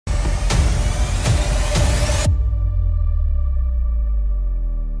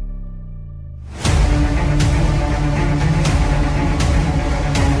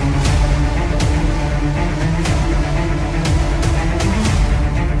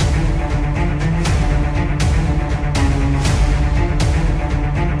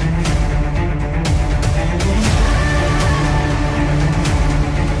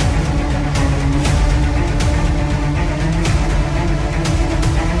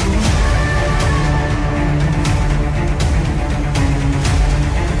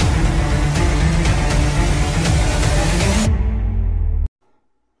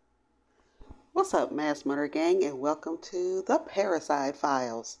What's up, Mass Murder Gang, and welcome to the Parricide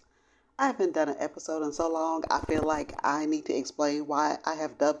Files. I haven't done an episode in so long, I feel like I need to explain why I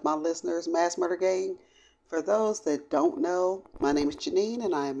have dubbed my listeners Mass Murder Gang. For those that don't know, my name is Janine,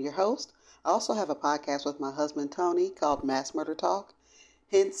 and I am your host. I also have a podcast with my husband, Tony, called Mass Murder Talk.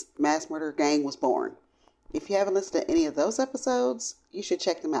 Hence, Mass Murder Gang was born. If you haven't listened to any of those episodes, you should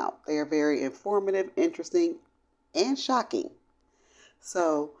check them out. They are very informative, interesting, and shocking.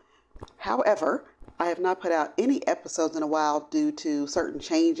 However, I have not put out any episodes in a while due to certain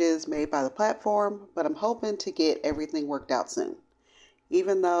changes made by the platform, but I'm hoping to get everything worked out soon.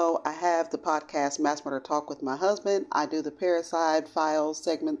 Even though I have the podcast Mass Murder Talk with my husband, I do the Parricide Files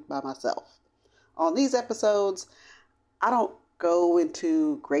segment by myself. On these episodes, I don't go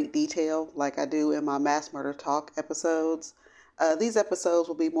into great detail like I do in my Mass Murder Talk episodes. These episodes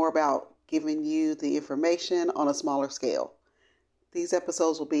will be more about giving you the information on a smaller scale. These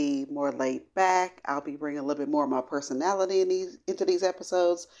episodes will be more laid back. I'll be bringing a little bit more of my personality into these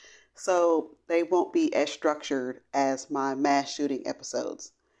episodes, so they won't be as structured as my mass shooting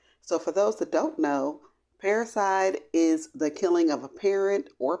episodes. So for those that don't know, parricide is the killing of a parent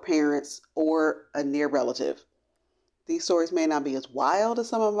or parents or a near relative. These stories may not be as wild as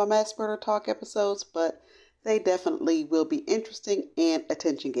some of my Mass Murder Talk episodes, but they definitely will be interesting and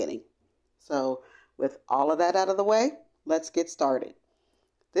attention-getting. So with all of that out of the way, let's get started.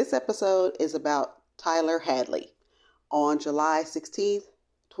 This episode is about Tyler Hadley. On July 16th,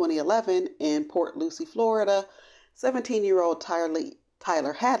 2011, in Port Lucie, Florida, 17-year-old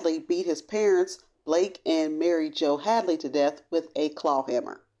Tyler Hadley beat his parents, Blake and Mary Jo Hadley, to death with a claw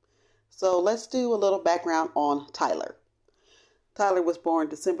hammer. So let's do a little background on Tyler. Tyler was born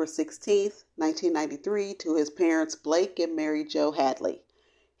December 16th, 1993, to his parents, Blake and Mary Jo Hadley.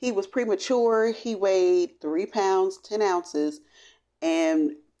 He was premature. He weighed 3 pounds, 10 ounces,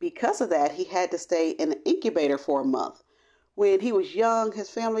 and because of that, he had to stay in an incubator for a month. When he was young, his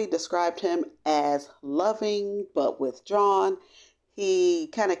family described him as loving but withdrawn.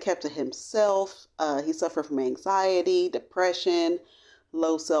 He kind of kept to himself. He suffered from anxiety, depression,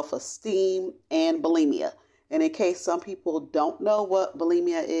 low self-esteem, and bulimia. And in case some people don't know what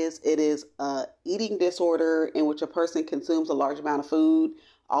bulimia is, it is an eating disorder in which a person consumes a large amount of food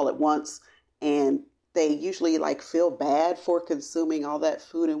all at once, and they usually feel bad for consuming all that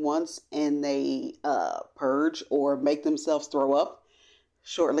food at once, and they purge or make themselves throw up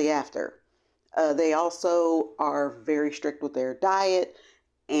shortly after. They also are very strict with their diet,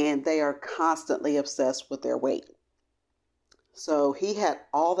 and they are constantly obsessed with their weight. So he had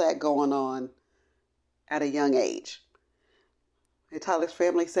all that going on at a young age. And Tyler's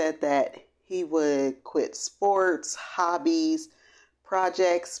family said that he would quit sports, hobbies,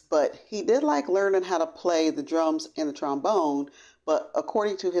 projects, but he did like learning how to play the drums and the trombone. But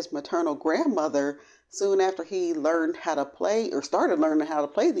according to his maternal grandmother, soon after he learned how to play or started learning how to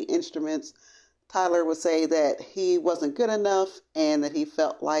play the instruments, Tyler would say that he wasn't good enough and that he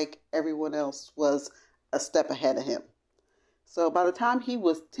felt like everyone else was a step ahead of him. So by the time he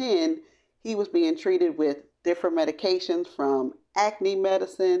was 10, he was being treated with different medications, from acne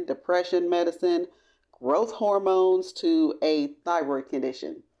medicine, depression medicine, growth hormones, to a thyroid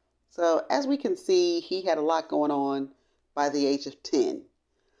condition. So as we can see, he had a lot going on by the age of 10.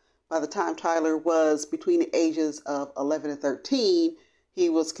 By the time Tyler was between the ages of 11 and 13, he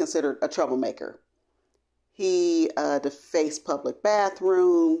was considered a troublemaker. He defaced public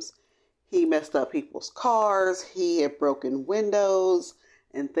bathrooms. He messed up people's cars. He had broken windows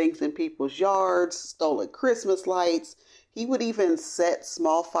and things in people's yards, stolen Christmas lights. He would even set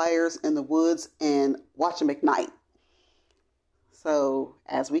small fires in the woods and watch them ignite. So,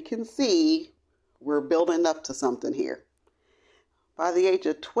 as we can see, we're building up to something here. By the age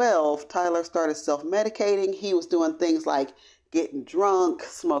of 12, Tyler started self-medicating. He was doing things like getting drunk,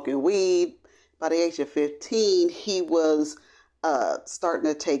 smoking weed. By the age of 15, he was starting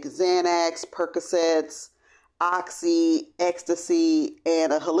to take Xanax, Percocets, Oxy, ecstasy,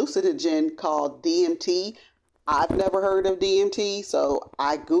 and a hallucinogen called DMT. I've never heard of DMT, so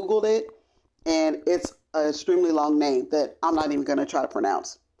I Googled it, and it's an extremely long name that I'm not even going to try to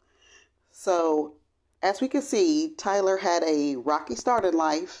pronounce. So, as we can see, Tyler had a rocky start in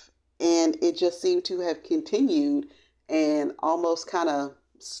life, and it just seemed to have continued and almost kind of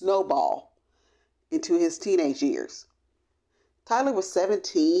snowball into his teenage years. Tyler was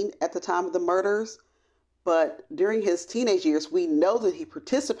 17 at the time of the murders, but during his teenage years, we know that he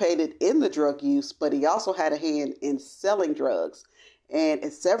participated in the drug use, but he also had a hand in selling drugs. And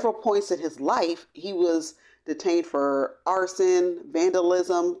at several points in his life, he was detained for arson,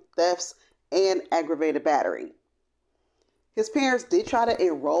 vandalism, thefts, and aggravated battery. His parents did try to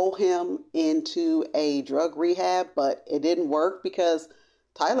enroll him into a drug rehab, but it didn't work because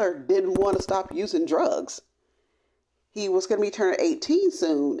Tyler didn't want to stop using drugs. He was going to be turning 18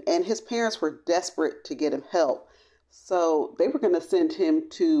 soon, and his parents were desperate to get him help. So they were going to send him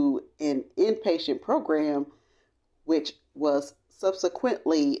to an inpatient program, which was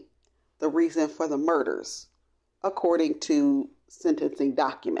subsequently the reason for the murders, according to sentencing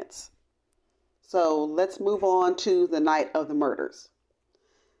documents. So let's move on to the night of the murders.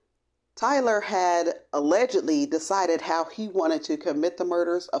 Tyler had allegedly decided how he wanted to commit the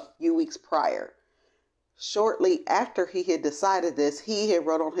murders a few weeks prior. Shortly after he had decided this, he had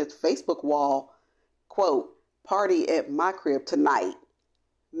wrote on his Facebook wall, quote, "Party at my crib tonight.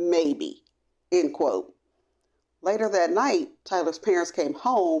 Maybe," end quote. Later that night, Tyler's parents came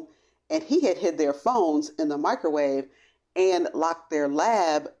home and he had hid their phones in the microwave and locked their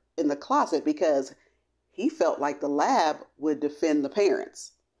lab in the closet because he felt like the lab would defend the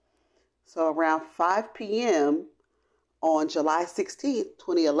parents. So around 5 p.m. on July 16th,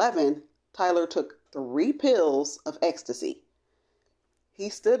 2011, Tyler took 3 pills of ecstasy. He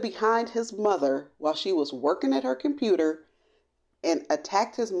stood behind his mother while she was working at her computer and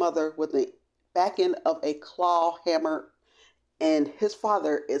attacked his mother with the back end of a claw hammer. And his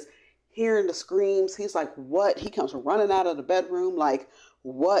father is hearing the screams. He's like, "What?" He comes running out of the bedroom like,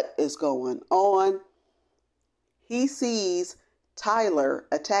 "What is going on?" He sees Tyler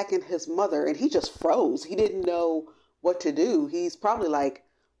attacking his mother and he just froze. He didn't know what to do. He's probably like,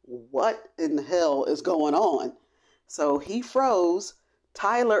 "What in the hell is going on?" So he froze.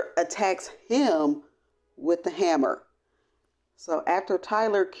 Tyler attacks him with the hammer. So after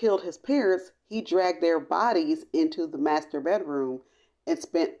Tyler killed his parents, he dragged their bodies into the master bedroom and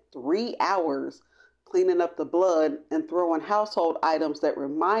spent 3 hours cleaning up the blood and throwing household items that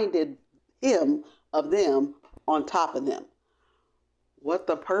reminded him of them on top of them. What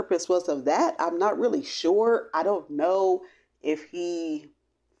the purpose was of that, I'm not really sure. I don't know if he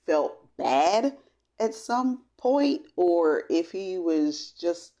felt bad at some point or if he was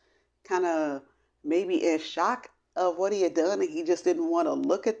just kind of maybe in shock of what he had done and he just didn't want to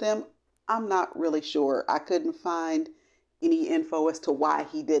look at them. I'm not really sure. I couldn't find any info as to why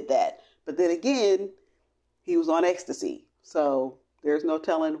he did that. But then again, he was on ecstasy. So there's no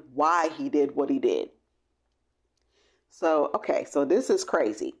telling why he did what he did. So, okay, so this is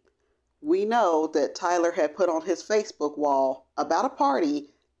crazy. We know that Tyler had put on his Facebook wall about a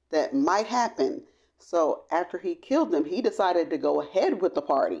party that might happen. So after he killed them, he decided to go ahead with the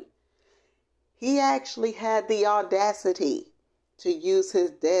party. He actually had the audacity to use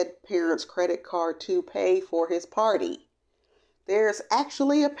his dead parents' credit card to pay for his party. There's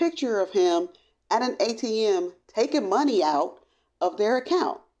actually a picture of him at an ATM taking money out of their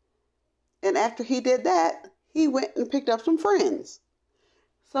account. And after he did that, he went and picked up some friends.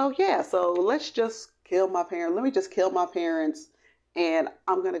 So yeah, so let's just kill my parents. Let me just kill my parents and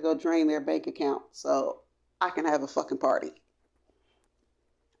I'm going to go drain their bank account so I can have a fucking party.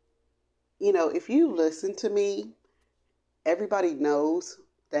 You know, if you listen to me, everybody knows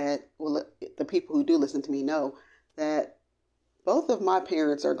that, well, the people who do listen to me know that both of my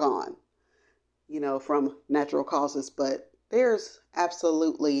parents are gone, you know, from natural causes, but there's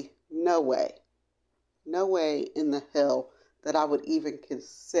absolutely no way in the hell that I would even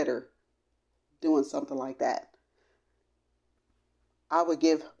consider doing something like that. I would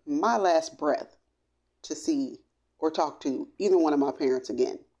give my last breath to see or talk to either one of my parents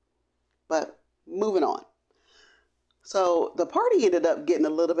again. But moving on. So the party ended up getting a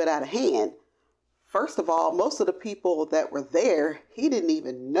little bit out of hand. First of all, most of the people that were there, he didn't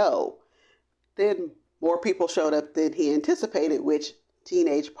even know. Then more people showed up than he anticipated, which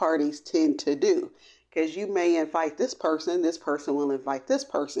teenage parties tend to do. Because you may invite this person will invite this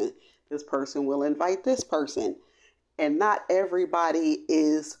person will invite this person. And not everybody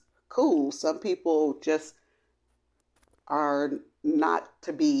is cool. Some people just are not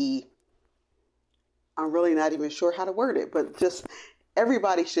to be, I'm really not even sure how to word it, but just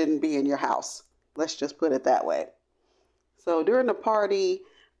everybody shouldn't be in your house. Let's just put it that way. So during the party,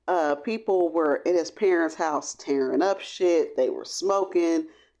 people were in his parents' house tearing up shit. They were smoking.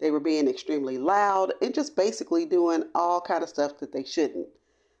 They were being extremely loud and just basically doing all kind of stuff that they shouldn't.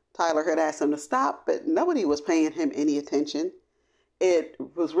 Tyler had asked him to stop, but nobody was paying him any attention. It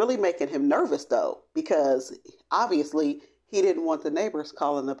was really making him nervous, though, because obviously he didn't want the neighbors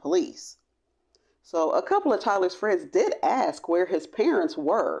calling the police. So a couple of Tyler's friends did ask where his parents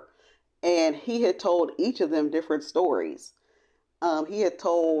were, and he had told each of them different stories. He had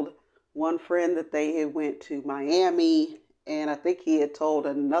told one friend that they had went to Miami, and I think he had told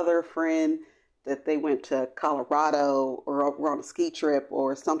another friend that they went to Colorado or were on a ski trip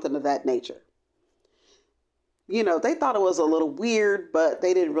or something of that nature. They thought it was a little weird, but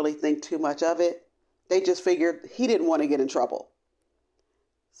they didn't really think too much of it. They just figured he didn't want to get in trouble.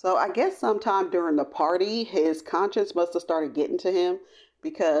 So I guess sometime during the party, his conscience must have started getting to him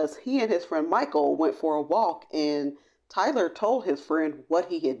because he and his friend Michael went for a walk and Tyler told his friend what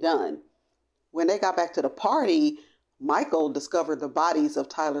he had done. When they got back to the party, Michael discovered the bodies of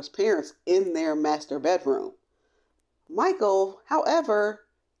Tyler's parents in their master bedroom. Michael, however,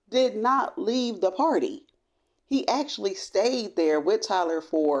 did not leave the party. He actually stayed there with Tyler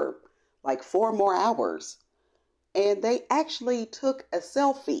for like 4 more hours. And they actually took a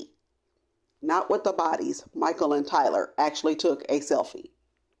selfie. Not with the bodies. Michael and Tyler actually took a selfie.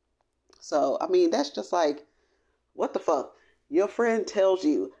 So, that's just like, what the fuck? Your friend tells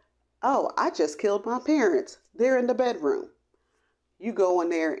you, oh, I just killed my parents. They're in the bedroom. You go in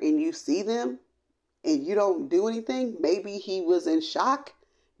there and you see them and you don't do anything. Maybe he was in shock.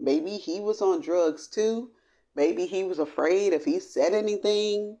 Maybe he was on drugs too. Maybe he was afraid if he said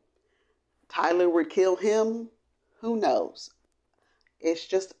anything, Tyler would kill him. Who knows? It's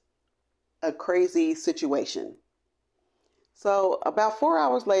just a crazy situation. So about 4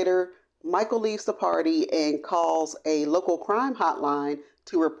 hours later, Michael leaves the party and calls a local crime hotline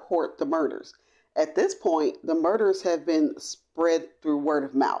to report the murders. At this point, the murders have been spread through word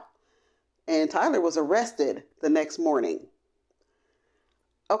of mouth, and Tyler was arrested the next morning.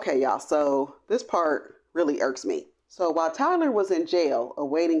 Okay, y'all, so this part really irks me. So while Tyler was in jail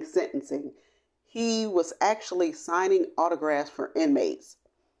awaiting sentencing, he was actually signing autographs for inmates.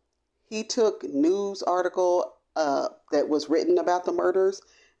 He took news article that was written about the murders,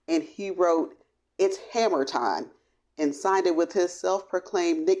 and he wrote, "It's hammer time," and signed it with his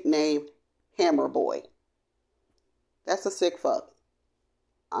self-proclaimed nickname, Hammer Boy. That's a sick fuck.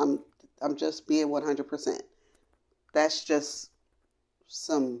 I'm just being 100%. That's just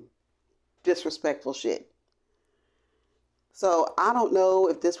some disrespectful shit. So I don't know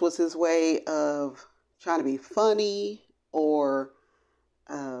if this was his way of trying to be funny or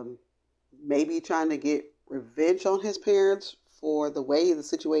maybe trying to get revenge on his parents for the way the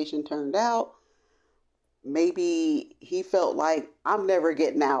situation turned out. Maybe he felt like, I'm never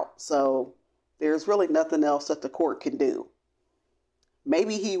getting out, so there's really nothing else that the court can do.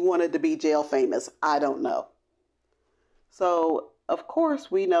 Maybe he wanted to be jail famous. I don't know. So, of course,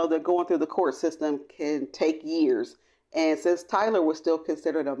 we know that going through the court system can take years. And since Tyler was still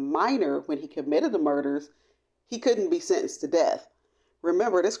considered a minor when he committed the murders, he couldn't be sentenced to death.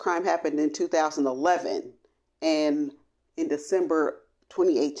 Remember, this crime happened in 2011. And in December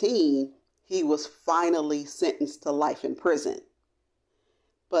 2018, he was finally sentenced to life in prison.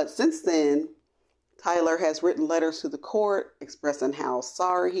 But since then, Tyler has written letters to the court expressing how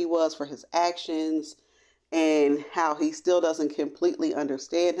sorry he was for his actions and how he still doesn't completely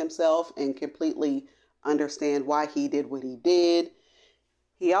understand himself and completely understand why he did what he did.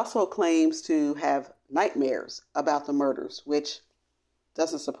 He also claims to have nightmares about the murders, which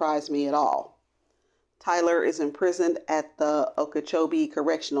doesn't surprise me at all. Tyler is imprisoned at the Okeechobee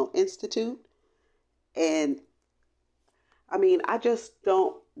Correctional Institute. And I just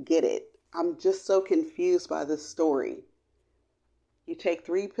don't get it. I'm just so confused by this story. You take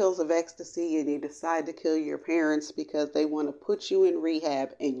 3 pills of ecstasy and you decide to kill your parents because they want to put you in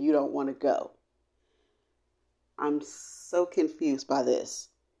rehab and you don't want to go. I'm so confused by this.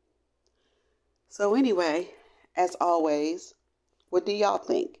 So anyway, as always, what do y'all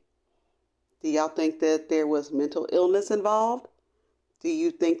think? Do y'all think that there was mental illness involved? Do you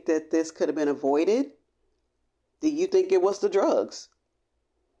think that this could have been avoided? Do you think it was the drugs?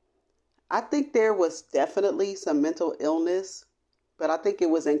 I think there was definitely some mental illness, but I think it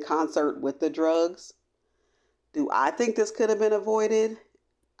was in concert with the drugs. Do I think this could have been avoided?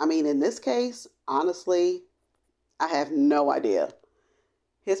 In this case, honestly, I have no idea.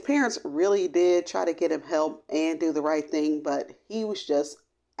 His parents really did try to get him help and do the right thing, but he was just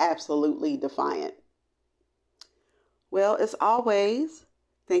absolutely defiant. Well, as always,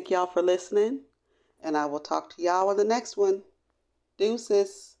 thank y'all for listening, and I will talk to y'all in the next one.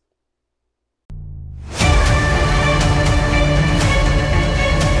 Deuces.